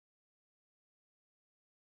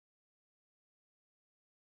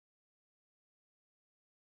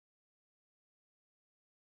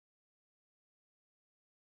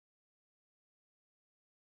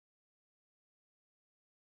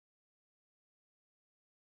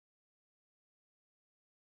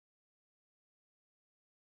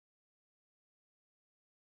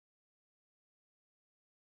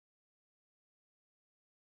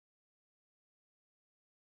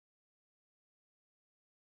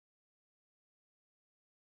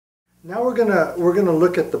Now we're gonna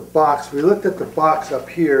look at the box. We looked at the box up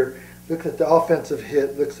here, looked at the offensive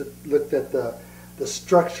hit, looked at the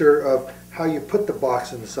structure of how you put the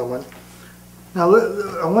box into someone. Now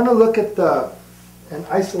I want to look at and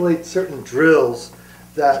isolate certain drills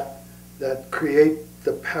that create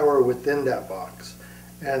the power within that box,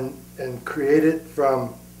 and create it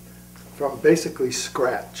from basically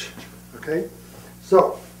scratch. Okay,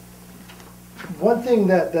 so one thing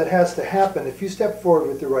that has to happen, if you step forward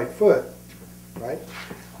with your right foot, right,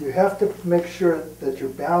 you have to make sure that your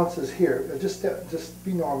balance is here. Just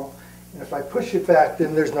be normal. And if I push you back,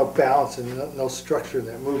 then there's no balance and no structure in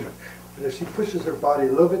that movement. But if she pushes her body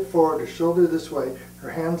a little bit forward, her shoulder this way, her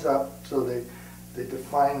hands up, so they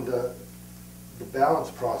define the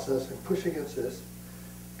balance process, and push against this.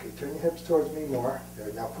 Okay, turn your hips towards me more.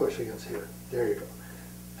 There, now push against here. There you go.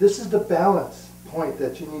 This is the balance point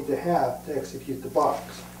that you need to have to execute the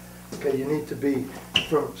box. Okay, you need to be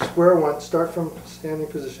from square one, start from standing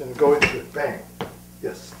position and go into it. Bang.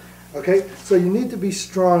 Yes. Okay, so you need to be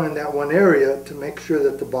strong in that one area to make sure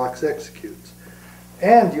that the box executes.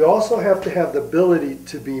 And you also have to have the ability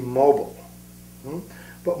to be mobile.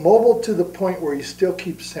 But mobile to the point where you still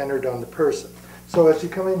keep centered on the person. So as you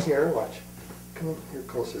come in here, watch. Come in here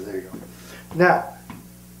closer, there you go. Now,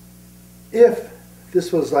 if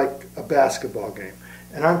this was like a basketball game,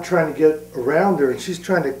 and I'm trying to get around her, and she's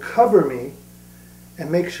trying to cover me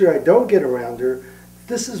and make sure I don't get around her,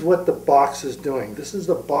 this is what the box is doing. This is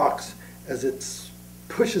the box as it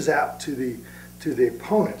pushes out to the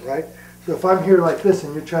opponent, right? So if I'm here like this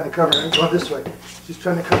and you're trying to cover her, go this way. She's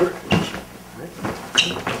trying to cover, right?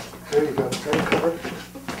 There you go, trying to cover,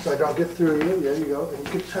 so I don't get through you. There you go, and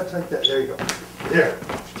you can touch like that. There you go. There,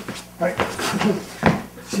 right?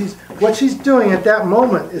 What she's doing at that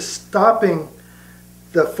moment is stopping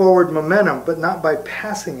the forward momentum, but not by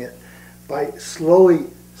passing it, by slowly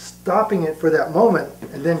stopping it for that moment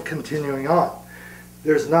and then continuing on.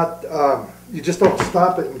 There's not, you just don't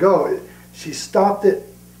stop it and go. She stopped it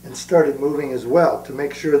and started moving as well to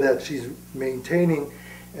make sure that she's maintaining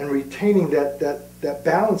and retaining that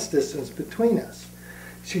balance distance between us.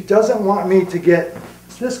 She doesn't want me to get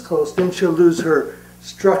this close, then she'll lose her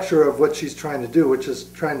structure of what she's trying to do, which is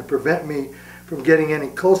trying to prevent me from getting any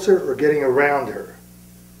closer or getting around her.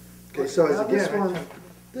 Okay, so as again,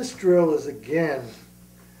 this drill is again,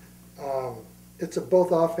 it's a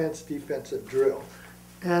both offense, defensive drill.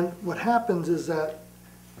 And what happens is that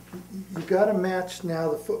you've got to match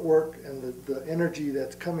now the footwork and the energy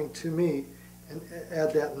that's coming to me, and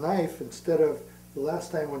add that knife instead of the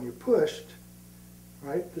last time when you pushed,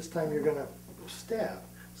 right? This time you're going to stab.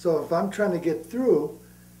 So if I'm trying to get through,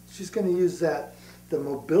 she's going to use the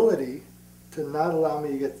mobility to not allow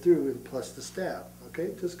me to get through, and plus the stab.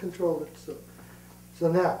 Okay, just control it. So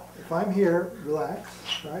now, if I'm here, relax,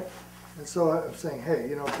 right? And so I'm saying, hey,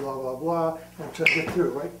 you know, blah, blah, blah, and I'm trying to get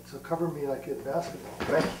through, right? So cover me like in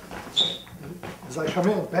basketball, right? And as I come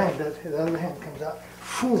in, bang, that other hand comes out.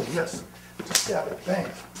 Boom, yes. Just stab it, bang.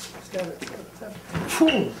 Stab it, stab it, stab it.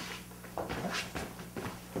 Boom.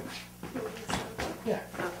 Yeah.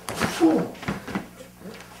 Boom.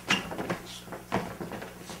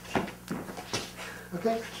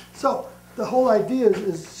 Okay, so the whole idea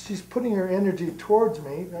is she's putting her energy towards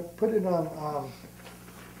me. I put it on,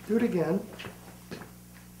 do it again.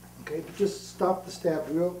 Okay, just stop the stab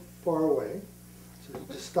real far away. So you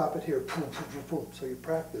just stop it here, boom, boom, boom, boom. So you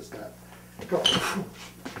practice that. Go, boom.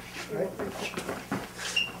 Right?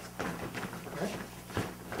 Right?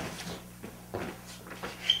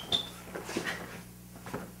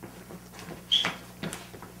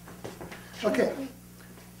 Okay,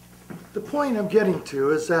 the point I'm getting to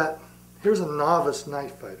is that here's a novice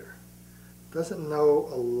knife fighter. Doesn't know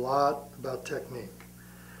a lot about technique.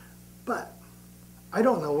 But I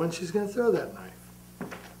don't know when she's going to throw that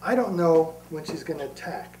knife. I don't know when she's going to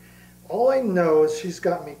attack. All I know is she's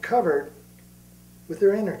got me covered with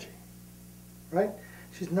her energy. Right?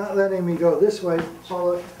 She's not letting me go this way,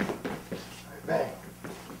 follow it, bang.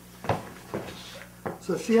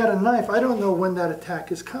 So if she had a knife, I don't know when that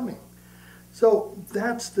attack is coming. So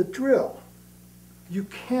that's the drill. I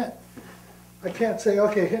can't say,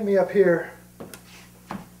 okay, hit me up here,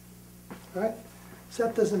 right? So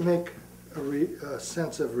that doesn't make a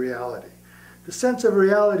sense of reality. The sense of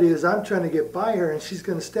reality is I'm trying to get by her and she's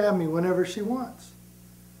going to stab me whenever she wants.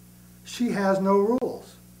 She has no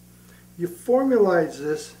rules. You formalize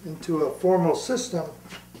this into a formal system,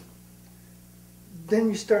 then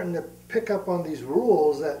you're starting to pick up on these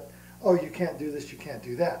rules that, oh, you can't do this, you can't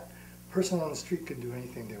do that. A person on the street can do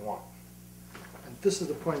anything they want. And this is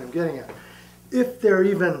the point I'm getting at. If they're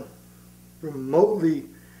even remotely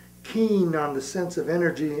keen on the sense of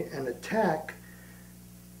energy and attack,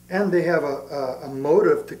 and they have a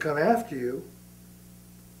motive to come after you,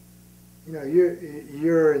 you know,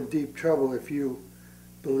 you're in deep trouble if you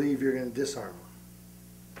believe you're going to disarm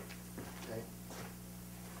them. Okay?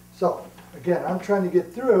 So, again, I'm trying to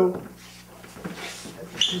get through.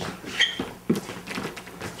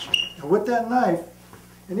 And with that knife,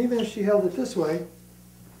 and even if she held it this way,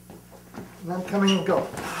 and I'm coming and go.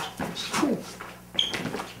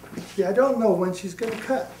 See, I don't know when she's going to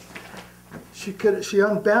cut. She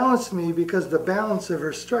unbalanced me because the balance of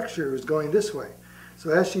her structure was going this way.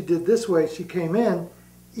 So as she did this way, she came in,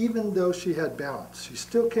 even though she had balance. She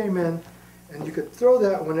still came in, and you could throw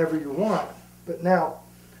that whenever you want. But now,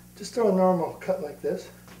 just throw a normal cut like this.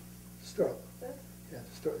 Just throw it. Yeah,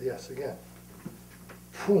 just throw it. Yes, again.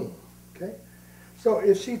 Boom. Okay? So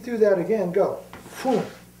if she threw that again, go. Boom.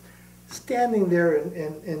 Standing there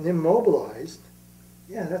and immobilized,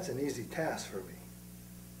 yeah, that's an easy task for me.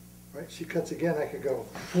 Right? She cuts again, I could go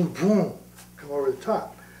boom, boom, come over the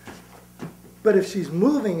top. But if she's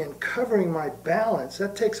moving and covering my balance,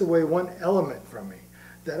 that takes away one element from me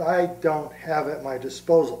that I don't have at my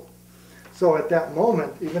disposal. So at that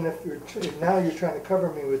moment, even if now you're trying to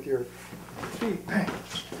cover me with your feet, bang,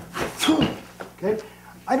 okay?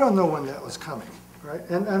 I don't know when that was coming, right?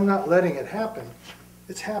 And I'm not letting it happen.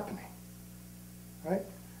 It's happening, right?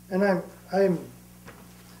 And I'm,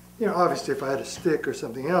 you know, obviously if I had a stick or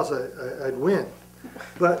something else, I'd win.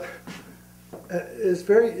 But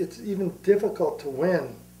it's even difficult to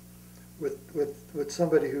win with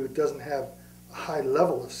somebody who doesn't have a high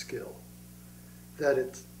level of skill.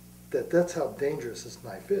 That's how dangerous this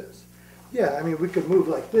knife is. Yeah, I mean, we could move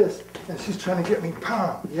like this, and she's trying to get me,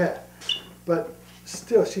 pound, yeah. But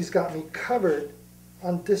still, she's got me covered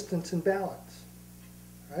on distance and balance,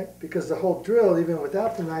 right? Because the whole drill, even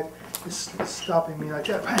without the knife, is stopping me like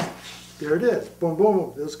that. Bang! There it is. Boom, boom,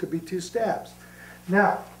 boom. Those could be 2 stabs.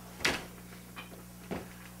 Now,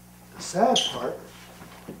 the sad part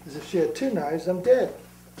is if she had 2 knives, I'm dead.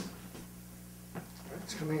 Right,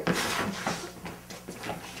 it's coming in.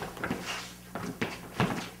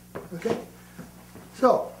 Okay?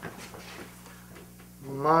 So,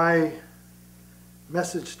 my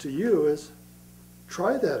message to you is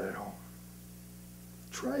try that at home.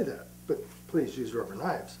 Try that. But please use rubber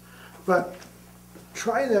knives. But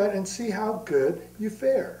try that and see how good you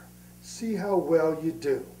fare. See how well you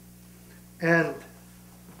do. And,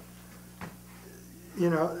 you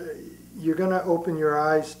know, you're going to open your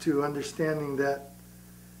eyes to understanding that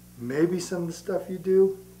maybe some of the stuff you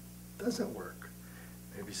do doesn't work.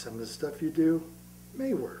 Maybe some of the stuff you do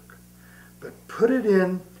may work. But put it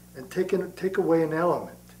in and take away an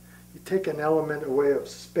element. You take an element away of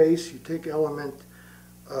space, you take element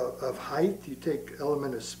of height, you take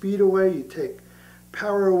element of speed away, you take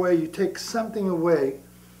power away, you take something away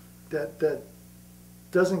that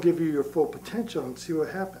doesn't give you your full potential, and see what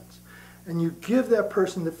happens. And you give that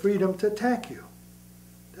person the freedom to attack you.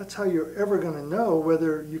 That's how you're ever going to know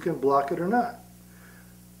whether you can block it or not.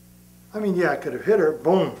 I mean, yeah, I could have hit her,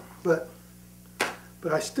 boom, but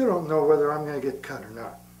I still don't know whether I'm going to get cut or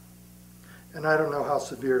not. And I don't know how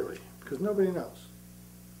severely, because nobody knows.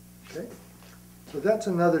 Okay? So that's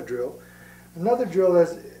another drill. Another drill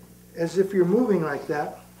is as if you're moving like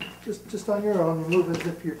that, just on your own, you move as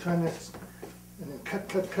if you're trying to, and then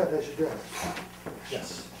cut as you're doing it.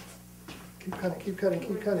 Yes. Keep cutting, keep cutting,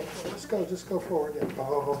 keep cutting. Just go forward. Yeah.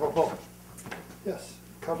 Boom, boom, boom, boom. Yes.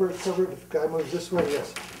 Cover it, cover it. If the guy moves this way,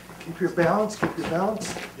 yes. Keep your balance,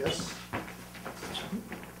 yes.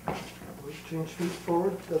 Change feet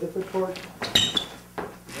forward, the other foot forward.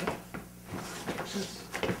 Yes.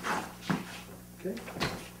 Okay.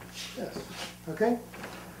 Yes. Okay.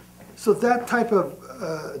 So that type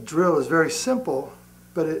of drill is very simple,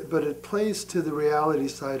 but it plays to the reality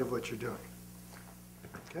side of what you're doing.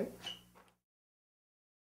 Okay.